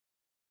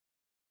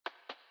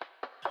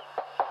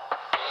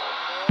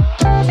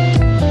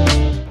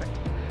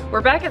We're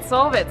back at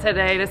Solvit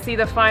today to see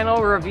the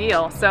final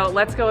reveal. So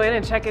let's go in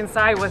and check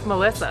inside with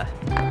Melissa.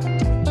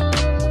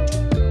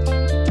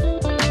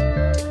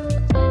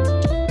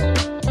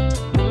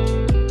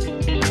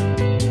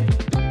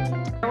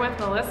 We're with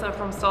Melissa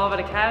from Solvit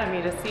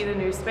Academy to see the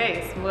new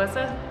space.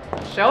 Melissa,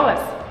 show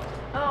us.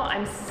 Oh,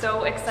 I'm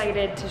so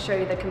excited to show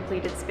you the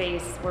completed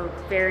space. We're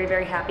very,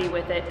 very happy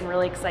with it and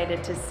really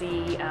excited to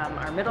see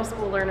our middle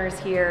school learners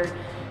here.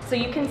 So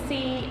you can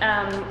see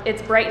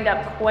it's brightened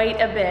up quite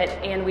a bit,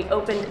 and we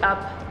opened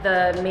up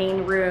the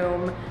main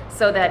room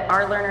so that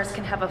our learners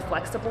can have a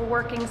flexible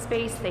working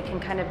space. They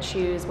can kind of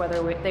choose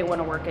whether they want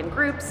to work in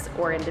groups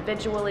or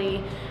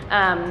individually.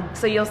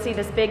 So you'll see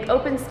this big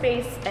open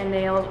space, and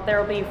there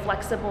will be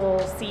flexible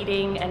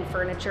seating and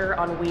furniture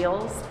on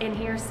wheels in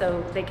here,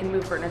 so they can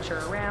move furniture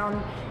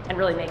around and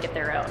really make it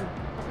their own.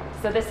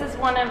 So this is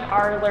one of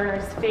our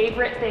learners'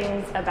 favorite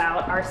things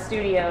about our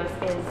studios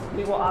is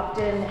we will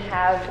often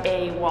have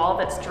a wall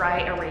that's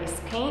dry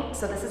erase paint.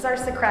 So this is our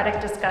Socratic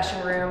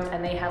discussion room,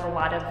 and they have a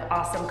lot of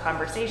awesome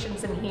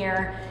conversations in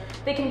here.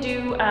 They can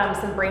do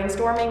some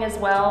brainstorming as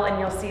well, and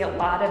you'll see a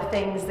lot of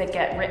things that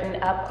get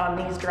written up on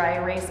these dry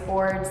erase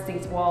boards,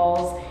 these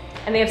walls,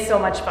 and they have so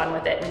much fun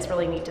with it, and it's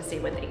really neat to see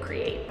what they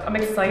create. I'm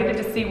excited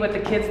to see what the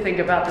kids think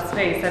about the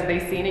space. Have they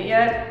seen it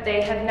yet?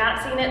 They have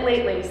not seen it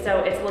lately, so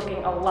it's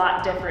looking a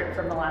lot different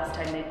from the last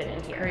time they've been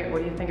in here. Great,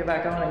 what do you think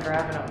about going and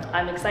grabbing them?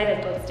 I'm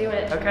excited, let's do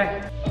it.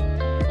 Okay.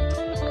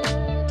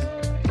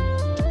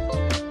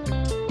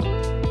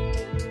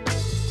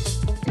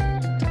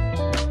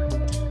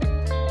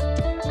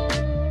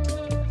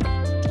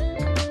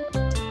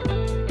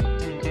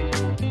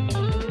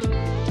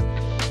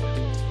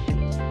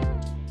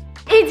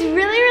 It's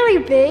really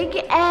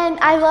big, and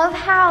I love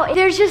how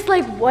there's just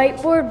like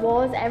whiteboard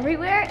walls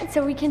everywhere,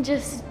 so we can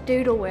just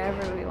doodle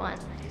wherever we want.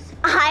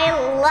 I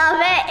love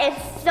it.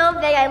 It's so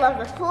big. I love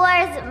the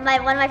floors.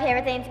 One of my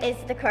favorite things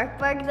is the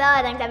corkboard though.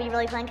 I think that'd be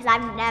really fun because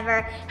I've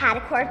never had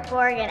a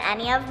corkboard in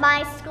any of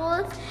my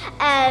schools.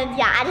 And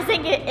yeah, I just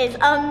think it is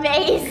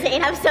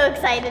amazing. I'm so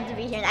excited to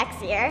be here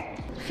next year.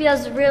 It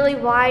feels really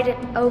wide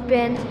and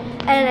open,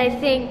 and I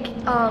think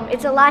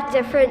it's a lot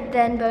different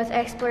than both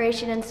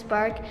Exploration and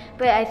Spark,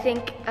 but I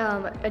think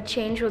a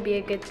change will be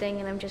a good thing,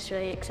 and I'm just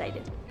really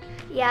excited.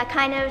 Yeah,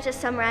 kind of just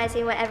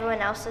summarizing what everyone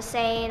else was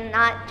saying,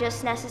 not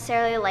just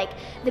necessarily like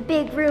the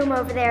big room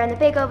over there and the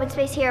big open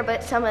space here,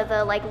 but some of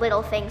the like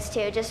little things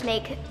too. Just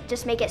make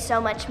it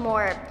so much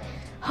more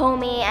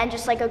homey and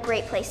just like a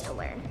great place to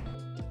learn.